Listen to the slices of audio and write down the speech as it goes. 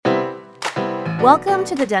Welcome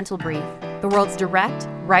to the Dental Brief, the world's direct,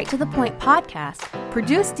 right-to-the-point podcast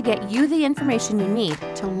produced to get you the information you need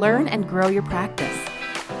to learn and grow your practice.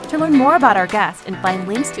 To learn more about our guests and find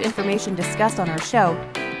links to information discussed on our show,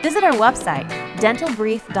 visit our website,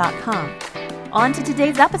 dentalbrief.com. On to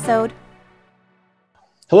today's episode.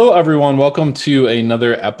 Hello, everyone. Welcome to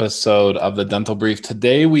another episode of the Dental Brief.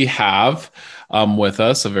 Today we have with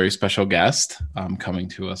us a very special guest coming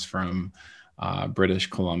to us from British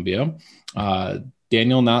Columbia.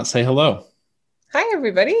 Danielle, Nott, say hello. Hi,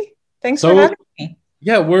 everybody. Thanks for having me.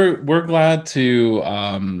 Yeah, we're glad to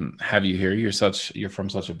have you here. You're from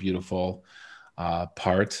such a beautiful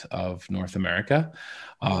part of North America.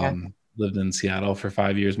 Lived in Seattle for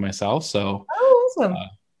 5 years myself. So, awesome.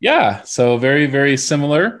 Yeah, so very, very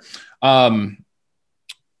similar. I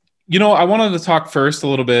wanted to talk first a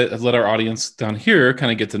little bit, let our audience down here kind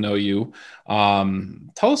of get to know you.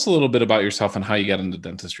 Tell us a little bit about yourself and how you got into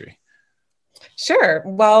dentistry. Sure.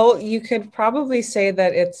 Well, you could probably say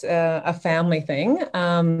that it's a family thing.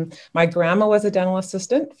 My grandma was a dental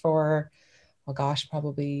assistant for,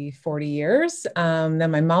 probably 40 years.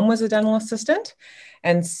 Then my mom was a dental assistant.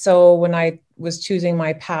 And so when I was choosing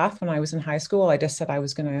my path when I was in high school, I just said I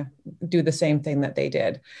was going to do the same thing that they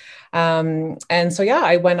did.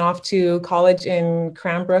 I went off to college in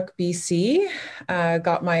Cranbrook, BC,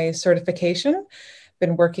 got my certification,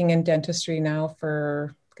 been working in dentistry now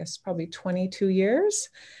for, probably 22 years.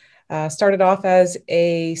 Started off as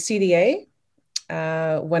a CDA,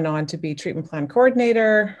 went on to be treatment plan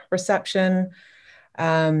coordinator, reception,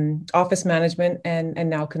 office management, and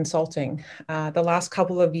now consulting. The last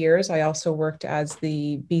couple of years, I also worked as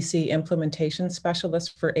the BC implementation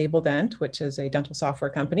specialist for AbleDent, which is a dental software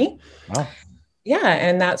company. Wow. Yeah,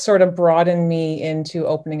 and that sort of broadened me into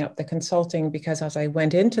opening up the consulting, because as I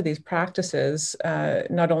went into these practices,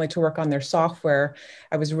 not only to work on their software,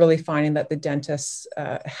 I was really finding that the dentists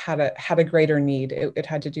had a greater need. It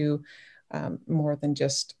had to do more than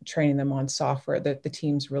just training them on software. The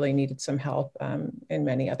teams really needed some help in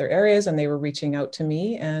many other areas, and they were reaching out to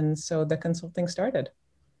me, and so the consulting started.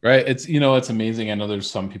 Right. It's amazing. I know there's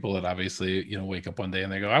some people that obviously, wake up one day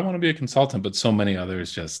and they go, I want to be a consultant, but so many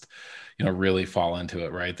others just, really fall into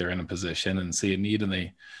it, right? They're in a position and see a need and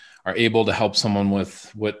they are able to help someone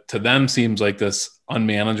with what to them seems like this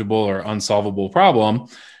unmanageable or unsolvable problem.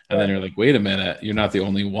 And then you're like, wait a minute, you're not the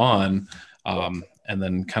only one. And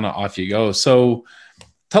then kind of off you go. So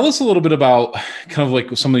tell us a little bit about kind of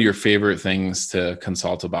like some of your favorite things to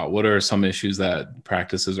consult about. What are some issues that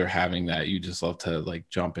practices are having that you just love to like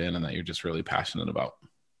jump in and that you're just really passionate about?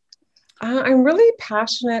 I'm really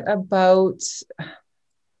passionate about,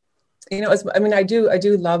 I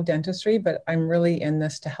do love dentistry, but I'm really in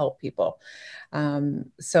this to help people.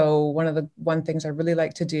 So one things I really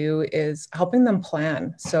like to do is helping them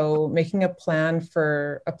plan. So making a plan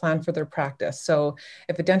for their practice. So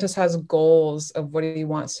if a dentist has goals of what he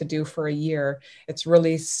wants to do for a year, it's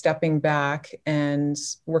really stepping back and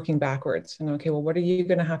working backwards. And okay, well, what are you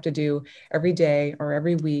going to have to do every day or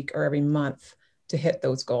every week or every month to hit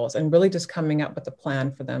those goals, and really just coming up with a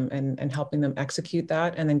plan for them and helping them execute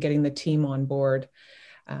that, and then getting the team on board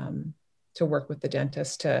to work with the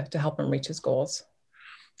dentist to help him reach his goals.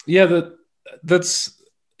 Yeah, that's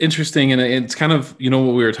interesting. And it's kind of,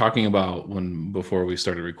 what we were talking about before we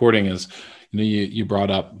started recording is, you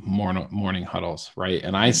brought up morning huddles, right?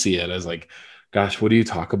 And I see it as like, gosh, what do you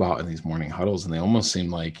talk about in these morning huddles? And they almost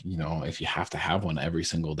seem like, if you have to have one every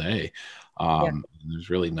single day, there's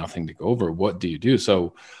really nothing to go over. What do you do?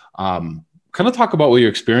 So kind of talk about what you're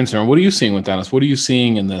experiencing, or what are you seeing with dentists? What are you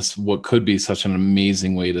seeing in this, what could be such an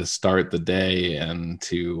amazing way to start the day and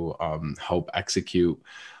to help execute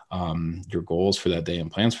your goals for that day and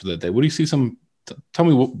plans for that day? What do you see tell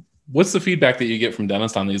me, what's the feedback that you get from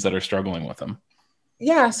dentists on these that are struggling with them?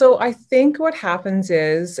 Yeah, so I think what happens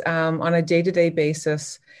is on a day-to-day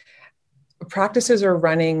basis, practices are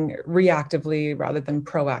running reactively rather than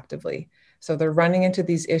proactively. So they're running into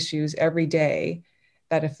these issues every day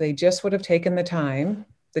that if they just would have taken the time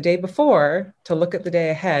the day before to look at the day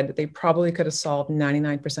ahead, they probably could have solved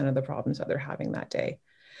 99% of the problems that they're having that day.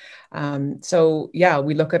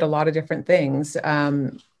 We look at a lot of different things.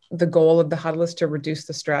 The goal of the Huddle is to reduce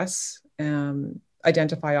the stress,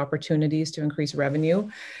 identify opportunities to increase revenue,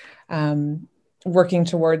 working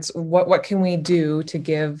towards what can we do to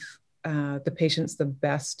give the patients the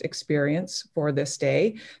best experience for this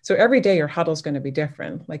day. So every day your huddle is going to be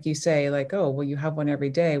different. Like you say, like, oh, well, you have one every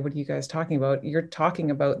day. What are you guys talking about? You're talking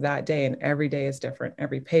about that day, and every day is different.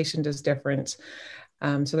 Every patient is different.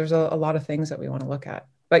 So there's a lot of things that we want to look at.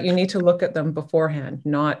 But you need to look at them beforehand,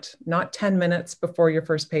 not 10 minutes before your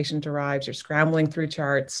first patient arrives. You're scrambling through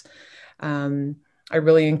charts. I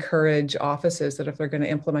really encourage offices that if they're going to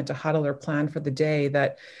implement a huddle or plan for the day,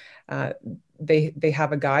 that they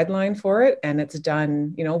have a guideline for it, and it's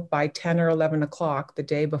done, by 10 or 11 o'clock the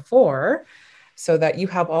day before, so that you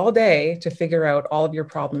have all day to figure out all of your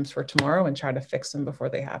problems for tomorrow and try to fix them before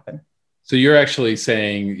they happen. So you're actually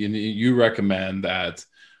saying you recommend that,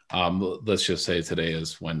 let's just say today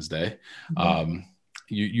is Wednesday. Mm-hmm.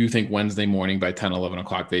 You think Wednesday morning by 10, 11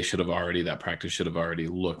 o'clock, that practice should have already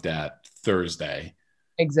looked at Thursday.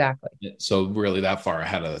 Exactly. So really that far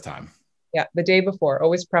ahead of the time. Yeah. The day before,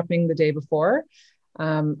 always prepping the day before.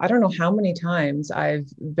 I don't know how many times I've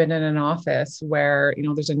been in an office where,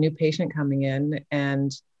 there's a new patient coming in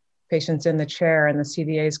and patient's in the chair and the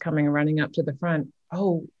CDA is coming running up to the front.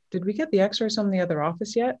 Oh, did we get the x-rays from the other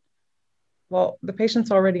office yet? Well, the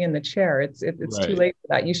patient's already in the chair. It's right. Too late for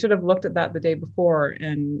that. You should have looked at that the day before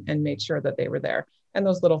and made sure that they were there. And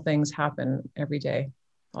those little things happen every day,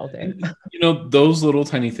 all day. Those little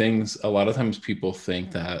tiny things, a lot of times people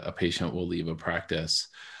think that a patient will leave a practice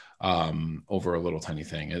over a little tiny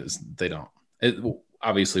thing. They don't.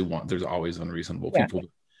 Obviously, there's always unreasonable people.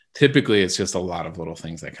 Typically, it's just a lot of little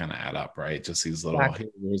things that kind of add up, right? Just these little, hey,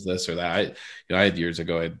 where's this or that. I had years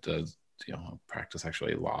ago, practice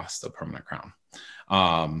actually lost a permanent crown.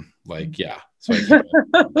 So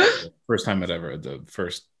first time I'd ever had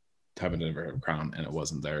a crown and it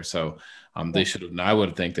wasn't there. So they should have, I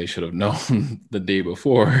would think they should have known the day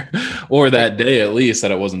before or that day at least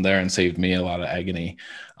that it wasn't there, and saved me a lot of agony,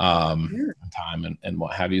 time and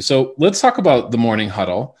what have you. So let's talk about the morning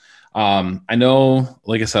huddle. I know,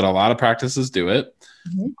 like I said, a lot of practices do it.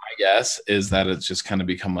 Mm-hmm. My guess is that it's just kind of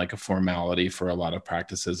become like a formality for a lot of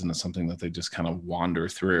practices, and it's something that they just kind of wander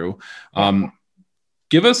through.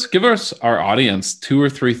 Give us our audience 2 or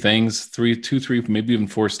 3 things, 3, maybe even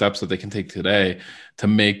 4 steps that they can take today to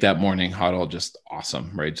make that morning huddle just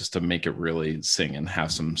awesome, right? Just to make it really sing and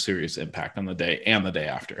have some serious impact on the day and the day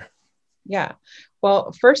after. Yeah.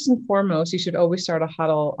 Well, first and foremost, you should always start a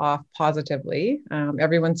huddle off positively.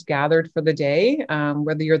 Everyone's gathered for the day,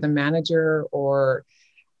 whether you're the manager or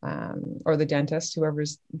the dentist,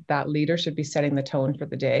 whoever's that leader should be setting the tone for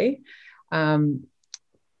the day.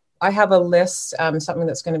 I have a list, something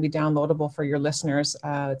that's going to be downloadable for your listeners.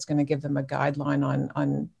 It's going to give them a guideline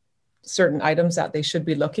on certain items that they should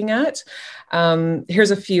be looking at.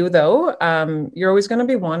 Here's a few though. You're always going to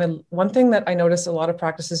be wanted. One thing that I notice a lot of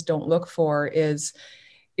practices don't look for is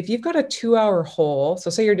if you've got a 2-hour hole. So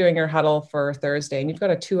say you're doing your huddle for Thursday and you've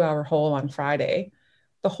got a 2-hour hole on Friday,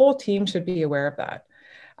 the whole team should be aware of that.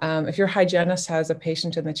 If your hygienist has a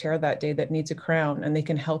patient in the chair that day that needs a crown and they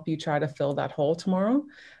can help you try to fill that hole tomorrow,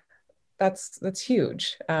 that's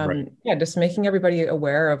huge. Right. Yeah, just making everybody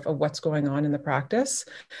aware of what's going on in the practice.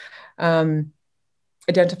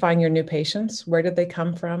 Identifying your new patients. Where did they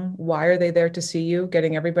come from? Why are they there to see you?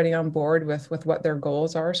 Getting everybody on board with what their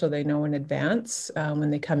goals are so they know in advance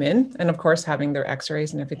when they come in. And of course, having their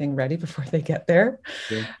x-rays and everything ready before they get there.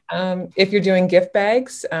 Yeah. If you're doing gift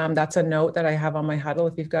bags, that's a note that I have on my huddle.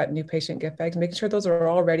 If you've got new patient gift bags, making sure those are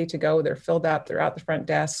all ready to go. They're filled up. They're at the front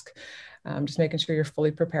desk. Just making sure you're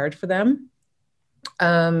fully prepared for them.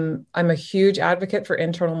 I'm a huge advocate for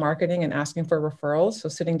internal marketing and asking for referrals. So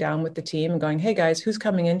sitting down with the team and going, hey guys, who's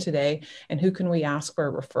coming in today and who can we ask for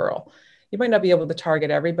a referral? You might not be able to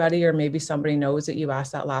target everybody, or maybe somebody knows that you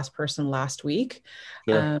asked that last person last week.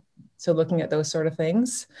 Sure. So looking at those sort of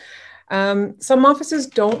things. Some offices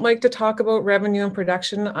don't like to talk about revenue and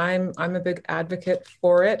production. I'm a big advocate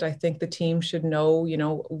for it. I think the team should know,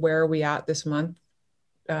 where are we at this month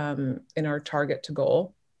in our target to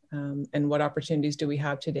goal. And what opportunities do we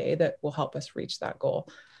have today that will help us reach that goal?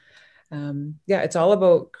 It's all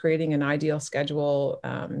about creating an ideal schedule,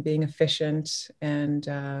 being efficient,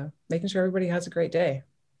 and making sure everybody has a great day.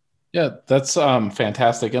 Yeah, that's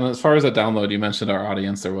fantastic. And as far as a download, you mentioned our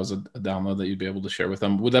audience, there was a download that you'd be able to share with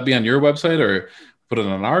them. Would that be on your website or put it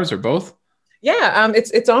on ours or both? Yeah,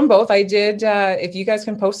 it's on both. I did. If you guys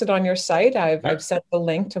can post it on your site, I've sent the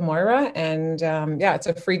link to Moira, and it's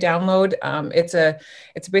a free download.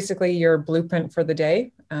 It's basically your blueprint for the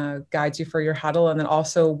day, guides you for your huddle, and then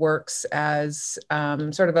also works as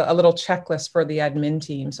sort of a little checklist for the admin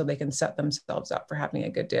team, so they can set themselves up for having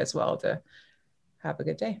a good day as well, to have a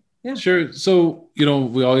good day. Yeah, sure. So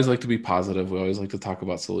we always like to be positive. We always like to talk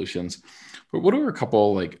about solutions, but what are a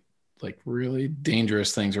couple like really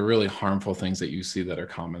dangerous things or really harmful things that you see that are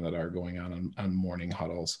common that are going on morning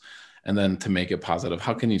huddles? And then to make it positive,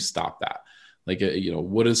 how can you stop that?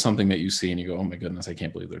 What is something that you see and you go, oh my goodness, I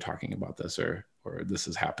can't believe they're talking about this, or this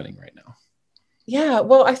is happening right now? Yeah,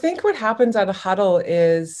 well, I think what happens at a huddle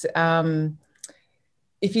is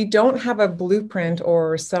if you don't have a blueprint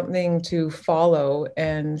or something to follow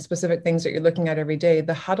and specific things that you're looking at every day,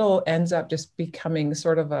 the huddle ends up just becoming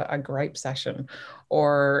sort of a gripe session,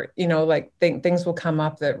 or, like things will come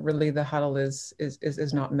up that really the huddle is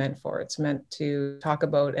not meant for. It's meant to talk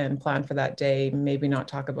about and plan for that day, maybe not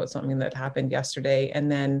talk about something that happened yesterday.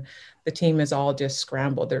 And then the team is all just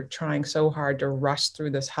scrambled. They're trying so hard to rush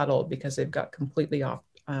through this huddle because they've got completely off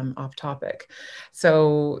topic.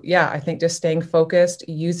 So yeah, I think just staying focused,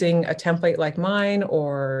 using a template like mine,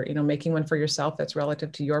 or making one for yourself that's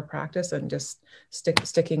relative to your practice, and just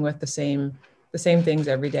sticking with the same things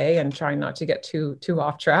every day, and trying not to get too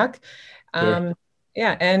off track. Sure.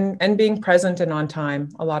 Yeah, and being present and on time.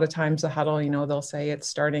 A lot of times the huddle, they'll say it's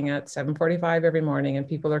starting at 7:45 every morning, and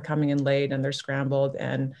people are coming in late and they're scrambled,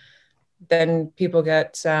 and then people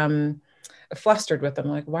get flustered with them,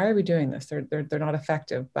 like, why are we doing this? They're not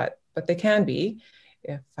effective, but they can be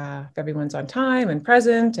if everyone's on time and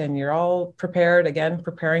present and you're all prepared. Again,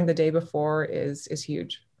 preparing the day before is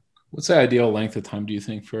huge. What's the ideal length of time, do you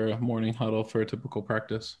think, for a morning huddle for a typical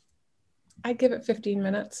practice? I'd give it 15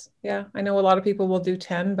 minutes. Yeah, I know a lot of people will do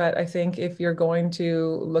 10, but I think if you're going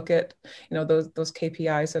to look at those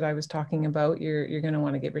KPIs that I was talking about, you're going to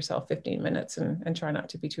want to give yourself 15 minutes and try not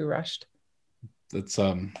to be too rushed. That's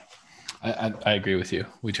I agree with you.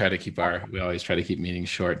 We always try to keep meetings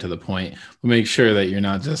short, to the point. We make sure that you're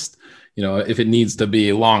not just, if it needs to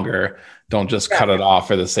be longer, don't just cut it off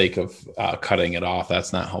for the sake of cutting it off.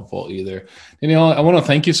 That's not helpful either. Danielle, I want to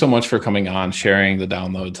thank you so much for coming on, sharing the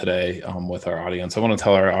download today with our audience. I want to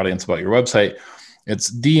tell our audience about your website.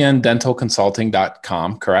 It's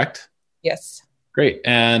dndentalconsulting.com, correct? Yes. Great.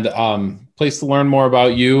 And place to learn more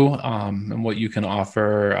about you and what you can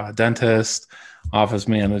offer dentists, office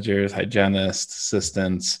managers, hygienists,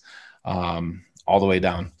 assistants, all the way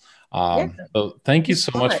down. So thank you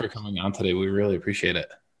so much for coming on today. We really appreciate it.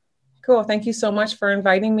 Cool. Thank you so much for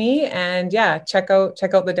inviting me. And yeah, check out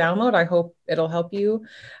the download. I hope it'll help you.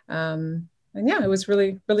 And yeah, it was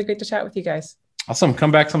really, really great to chat with you guys. Awesome.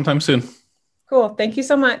 Come back sometime soon. Cool. Thank you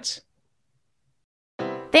so much.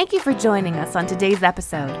 Thank you for joining us on today's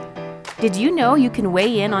episode. Did you know you can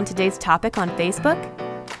weigh in on today's topic on Facebook?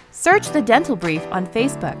 Search The Dental Brief on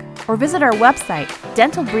Facebook, or visit our website,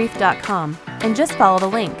 dentalbrief.com, and just follow the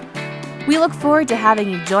link. We look forward to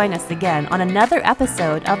having you join us again on another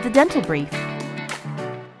episode of The Dental Brief.